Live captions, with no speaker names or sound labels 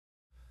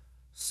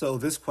So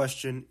this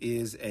question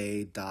is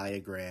a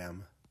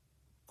diagram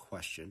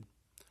question.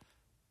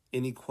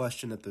 Any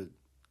question that the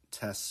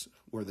test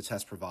where the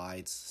test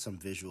provides some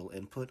visual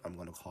input, I'm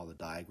going to call a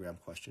diagram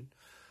question.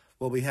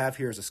 What we have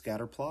here is a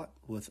scatter plot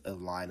with a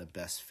line of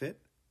best fit.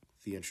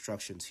 The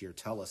instructions here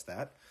tell us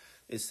that.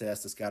 It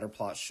says the scatter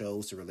plot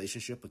shows the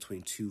relationship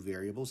between two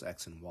variables,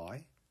 x and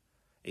y.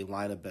 A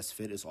line of best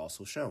fit is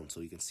also shown,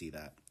 so you can see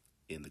that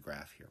in the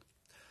graph here.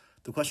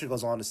 The question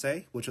goes on to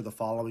say, which of the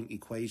following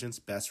equations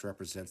best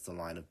represents the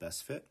line of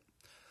best fit?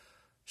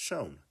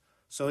 Shown.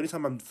 So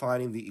anytime I'm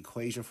finding the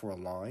equation for a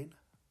line,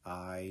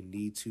 I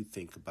need to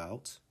think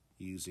about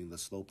using the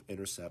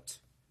slope-intercept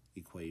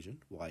equation,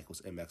 y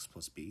equals mx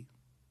plus b,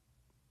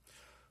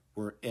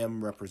 where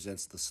m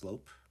represents the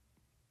slope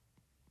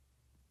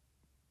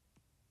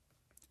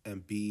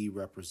and b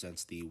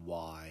represents the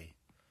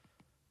y-intercept.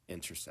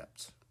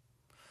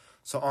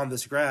 So on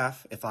this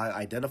graph, if I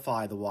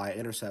identify the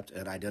y-intercept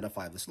and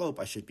identify the slope,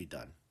 I should be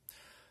done.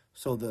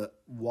 So the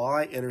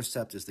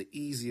y-intercept is the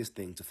easiest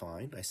thing to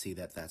find. I see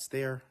that that's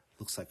there.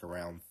 Looks like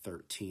around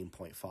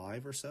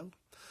 13.5 or so.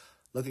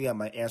 Looking at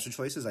my answer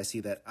choices, I see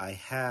that I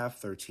have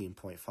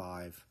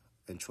 13.5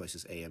 in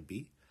choices A and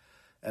B,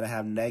 and I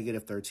have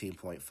negative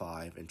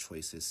 13.5 in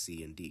choices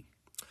C and D.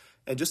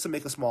 And just to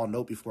make a small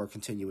note before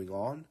continuing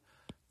on,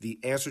 the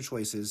answer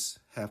choices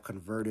have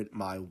converted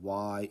my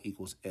y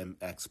equals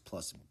mx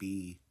plus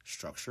b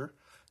structure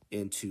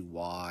into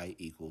y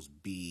equals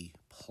b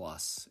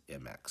plus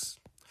mx.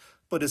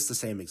 But it's the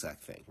same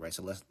exact thing, right?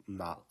 So let's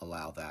not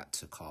allow that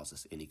to cause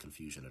us any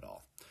confusion at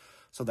all.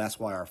 So that's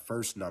why our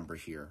first number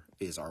here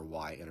is our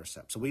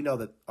y-intercept. So we know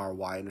that our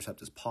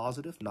y-intercept is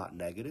positive, not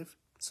negative.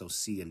 So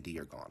C and D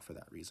are gone for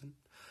that reason.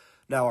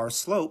 Now our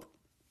slope,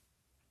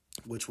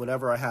 which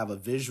whenever I have a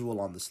visual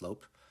on the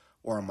slope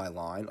or on my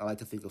line, I like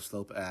to think of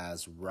slope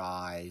as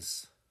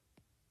rise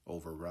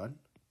over run.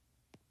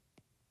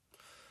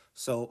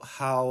 So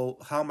how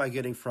am I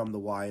getting from the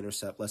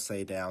y-intercept, let's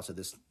say, down to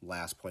this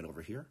last point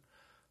over here?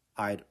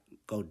 I'd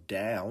go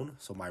down,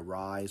 so my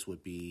rise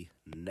would be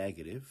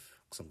negative,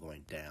 because I'm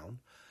going down.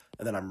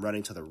 And then I'm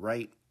running to the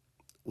right,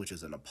 which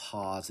is in a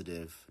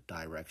positive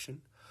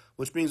direction,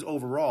 which means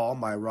overall,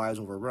 my rise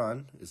over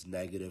run is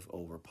negative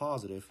over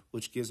positive,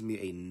 which gives me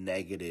a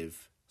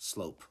negative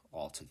slope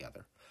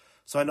altogether.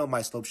 So I know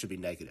my slope should be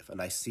negative,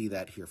 and I see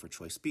that here for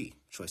choice B.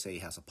 Choice A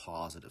has a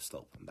positive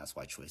slope, and that's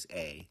why choice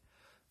A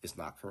is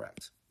not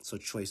correct. So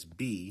choice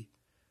B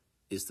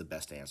is the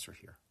best answer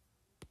here.